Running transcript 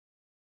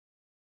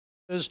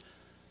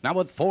Now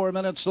with 4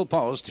 minutes to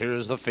post,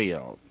 here's the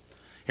field.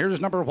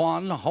 Here's number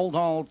 1, Hold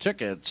All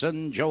Tickets,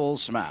 and Joel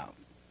Smith.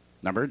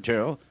 Number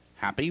 2,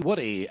 Happy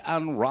Woody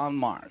and Ron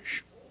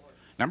Marsh.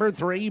 Number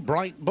 3,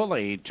 Bright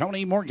Bully,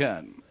 Tony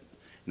Morgan.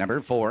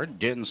 Number 4,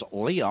 Dins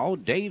Leo,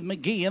 Dave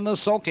McGee and the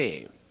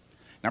Sulky.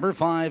 Number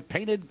 5,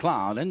 Painted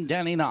Cloud and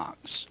Danny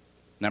Knox.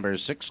 Number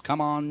 6,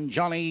 Come On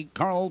Johnny,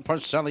 Carl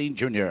Porcelli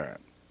Jr.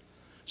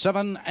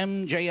 7,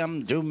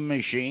 MJM Doom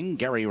Machine,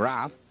 Gary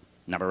Rath.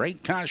 Number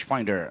 8, Cash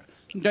Finder,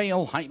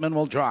 Dale Heitman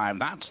will drive.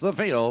 That's the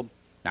field.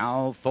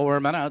 Now 4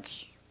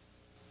 minutes.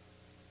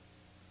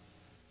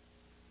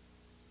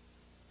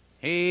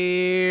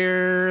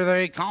 Here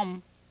they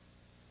come.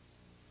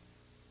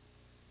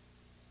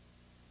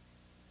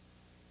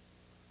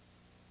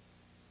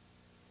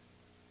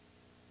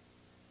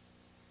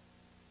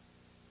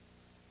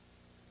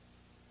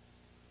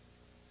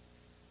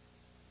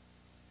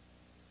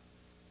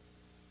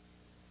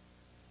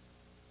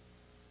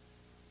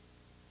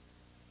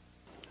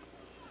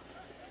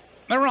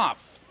 They're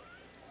off.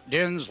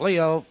 Dins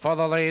Leo for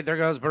the lead. There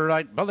goes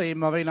Bright Bully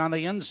moving on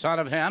the inside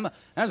of him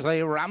as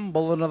they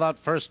ramble into that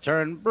first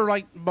turn.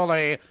 Bright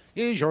Bully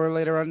is your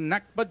leader in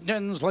neck, but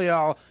Dins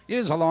Leo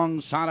is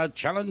alongside a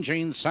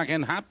challenging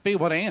second. Happy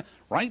Woody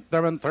right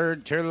there in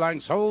third. 2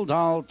 lengths Hold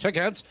All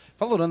Tickets,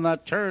 followed in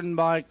that turn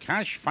by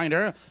Cash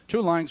Finder.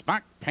 2 lengths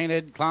back,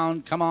 Painted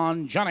Clown, Come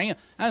On Johnny,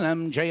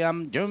 and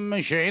MJM Doom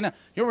Machine.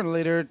 Your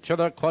leader to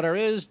the quarter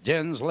is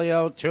Dins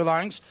Leo, 2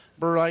 lengths.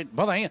 Bright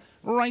Bully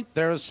right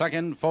there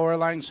second. 4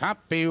 lengths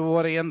Happy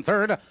Woody in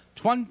third.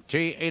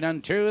 28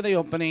 and 2 the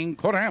opening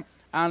quarter,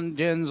 and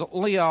Dins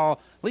Leo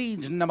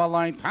leads number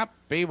 9.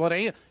 Happy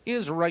Woody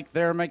is right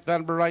there. Make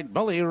that Bright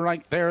Bully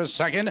right there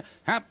second.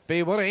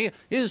 Happy Woody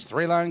is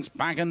 3 lengths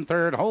back in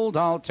third. Hold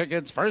All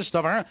Tickets first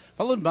over,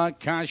 followed by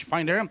Cash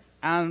Finder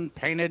and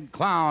Painted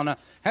Clown.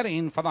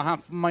 Heading for the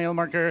half-mile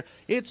marker,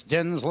 it's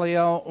Dins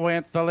Leo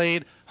with the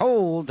lead.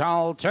 Hold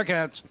All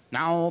Tickets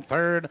now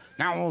third,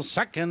 now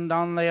second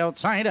on the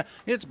outside.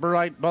 It's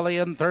Bright Bully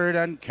in third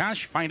and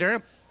Cash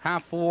Finder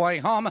halfway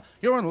home.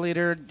 Your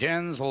leader,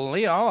 Dins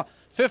Leo,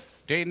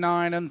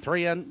 59 and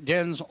 3, and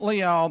Dins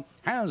Leo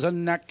has a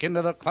neck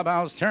into the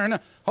clubhouse turn.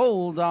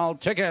 Hold All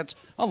Tickets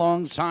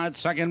alongside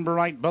second.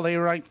 Bright Bully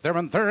right there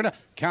in third.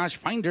 Cash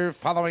Finder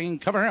following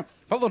cover,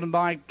 followed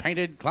by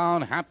Painted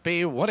Clown,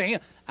 Happy Woody,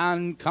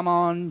 and Come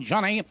On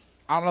Johnny.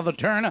 Out of the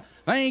turn,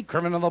 they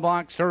curve into the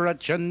box to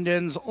Rich, and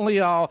Dins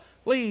Leo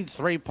leads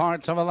 3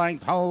 parts of a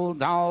length.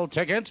 Hold All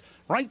Tickets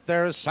right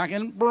there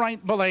second.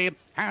 Bright Bully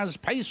has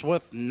pace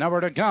with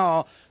nowhere to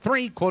go.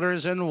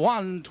 3/4 in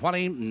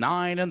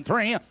 1:29 and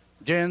 3.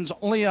 Dins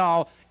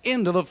Leo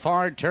into the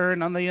far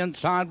turn on the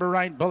inside.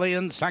 Bright Bully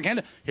in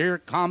second. Here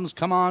comes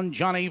Come On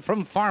Johnny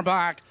from far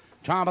back.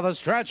 Top of the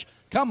stretch,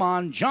 Come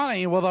On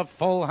Johnny with a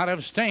full head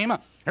of steam.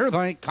 Here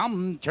they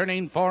come,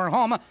 turning for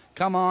home.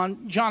 Come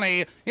On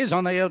Johnny is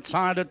on the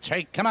outside to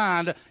take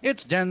command.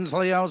 It's Dins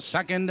Leo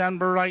second and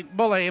Bright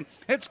Bully.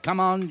 It's Come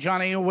On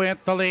Johnny with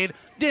the lead.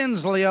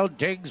 Dins Leo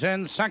digs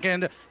in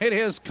second. It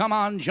is Come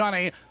On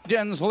Johnny.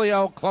 Dins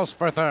Leo close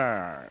for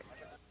third.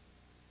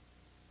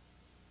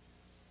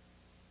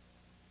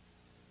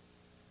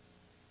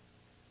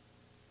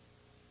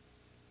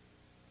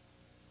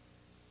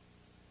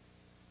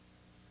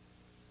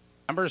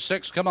 Number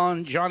 6, Come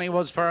On Johnny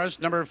was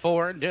first. Number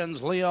 4,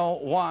 Dins Leo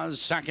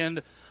was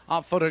second.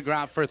 A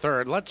photograph for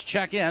third. Let's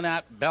check in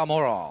at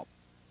Balmoral.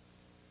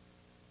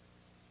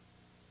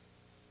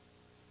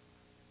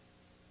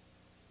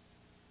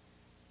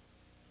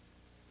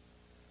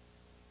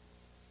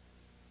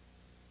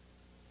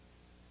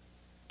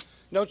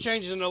 No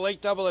changes in the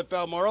late double at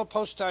Balmoral.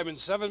 Post time in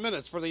 7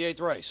 minutes for the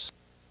 8th race.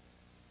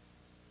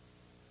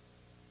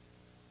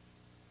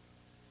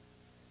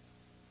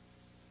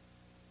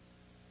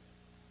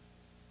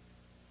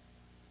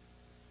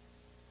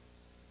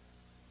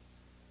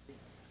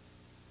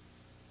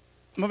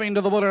 Moving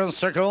to the winner's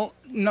circle,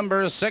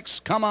 number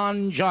 6, Come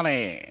On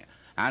Johnny.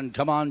 And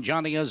Come On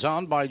Johnny is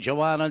owned by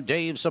Joanna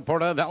Dave,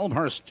 supporter of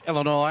Elmhurst,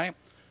 Illinois.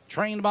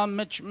 Trained by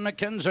Mitch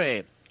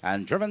McKenzie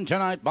and driven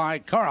tonight by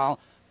Carl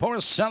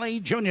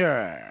Porcelli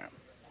Jr.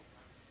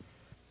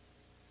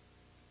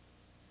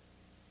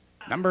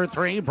 Number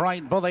 3,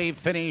 Bright Bully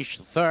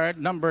finished third.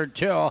 Number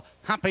 2,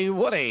 Happy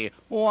Woody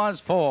was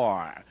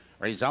 4.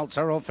 Results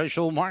are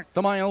official. Mark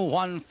the mile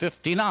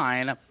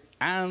 159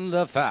 and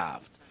the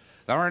theft.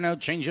 There are no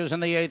changes in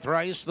the 8th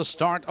race, the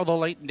start of the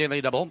late daily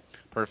double.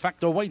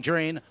 Perfecto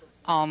wagering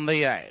on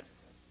the 8th.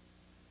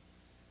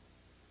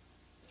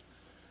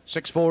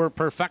 6-4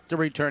 Perfecto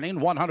returning,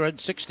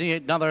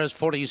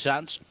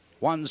 $168.40,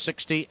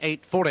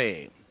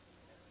 168.40.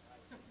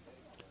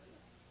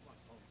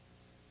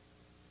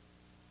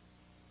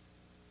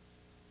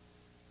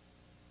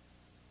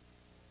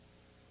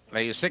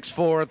 The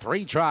 6-4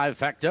 3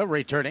 trifecta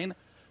returning,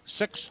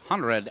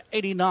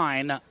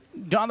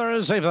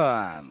 $689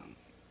 even.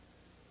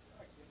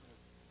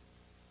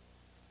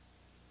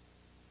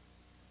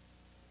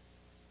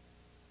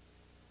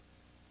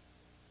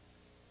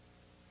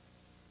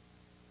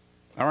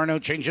 There are no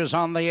changes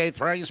on the 8th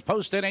race,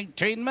 post in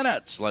 18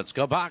 minutes. Let's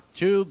go back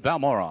to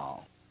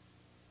Balmoral.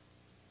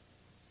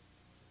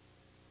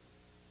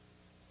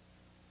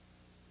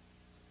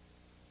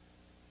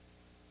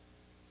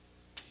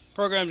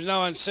 Program's now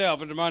on sale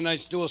for tomorrow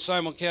night's dual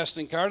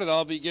simulcasting card. It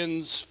all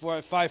begins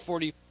for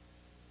 5:40.